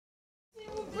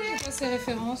ces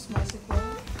références, moi, c'est quoi?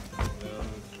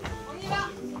 On y va.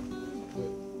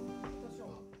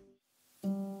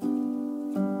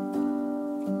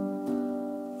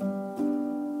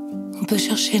 On peut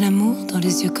chercher l'amour dans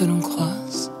les yeux que l'on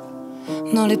croise,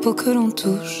 dans les peaux que l'on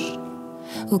touche,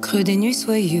 au creux des nuits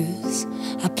soyeuses,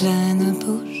 à pleine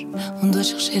bouche. On doit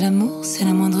chercher l'amour, c'est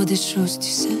la moindre des choses, tu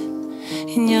sais.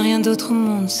 Il n'y a rien d'autre au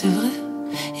monde, c'est vrai,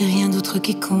 et rien d'autre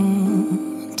qui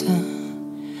compte.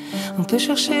 On peut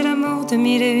chercher l'amour de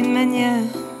mille et une manières,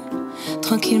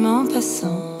 tranquillement en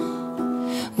passant,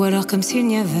 ou alors comme s'il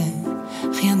n'y avait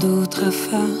rien d'autre à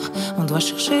faire. On doit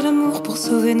chercher l'amour pour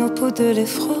sauver nos peaux de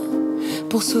l'effroi,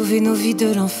 pour sauver nos vies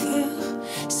de l'enfer.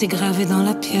 C'est gravé dans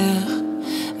la pierre,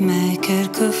 mais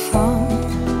quelquefois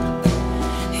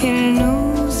il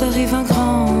nous arrive un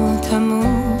grand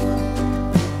amour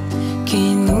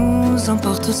qui nous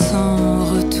emporte sans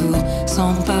retour,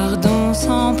 sans pardon,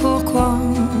 sans pourquoi.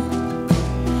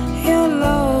 Et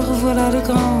alors voilà le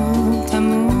grand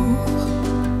amour,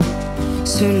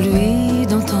 celui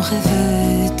dont on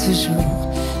rêvait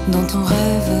toujours, dont on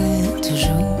rêvait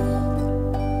toujours.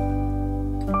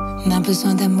 On a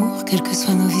besoin d'amour, quels que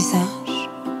soient nos visages,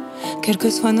 quelles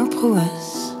que soient nos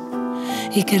prouesses,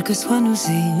 et quels que soient nos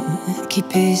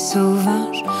équipés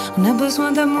sauvages. On a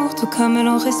besoin d'amour tout comme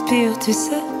l'on respire, tu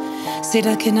sais. C'est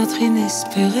là qu'est notre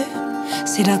inespéré,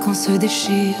 c'est là qu'on se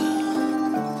déchire.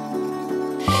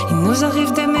 Il nous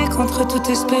arrive d'aimer contre toute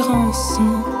espérance,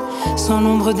 sans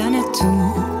l'ombre d'un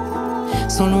atout,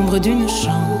 sans l'ombre d'une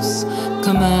chance,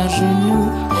 comme à genoux.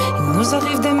 Il nous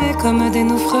arrive d'aimer comme des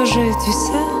naufragés, tu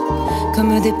sais,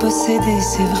 comme des possédés,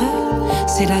 c'est vrai.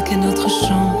 C'est là qu'est notre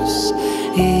chance.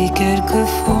 Et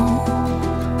quelquefois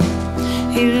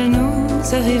il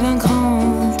nous arrive un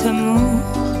grand amour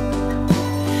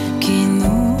qui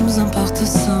nous emporte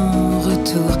sans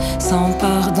retour, sans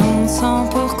pardon, sans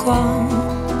pourquoi.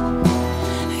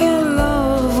 Et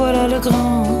alors voilà le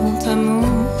grand amour,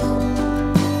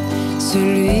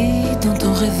 celui dont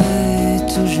on rêvait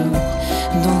toujours,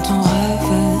 dont on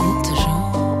rêvait toujours.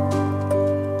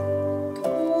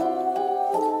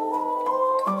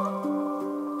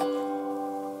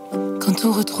 Quand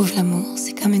on retrouve l'amour,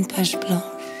 c'est comme une page blanche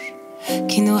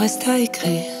qui nous reste à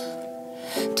écrire,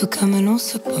 tout comme l'on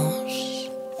se penche.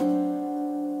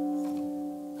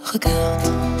 Regarde,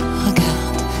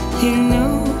 regarde, il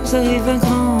nous arrive un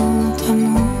grand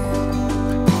amour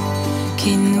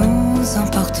qui nous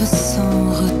emporte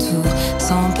sans retour,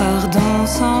 sans pardon,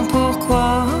 sans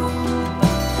pourquoi.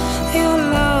 Et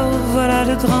alors voilà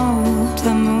le grand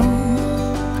amour,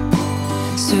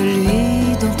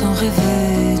 celui dont on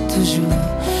rêvait toujours,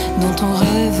 dont on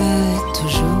rêvait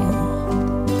toujours.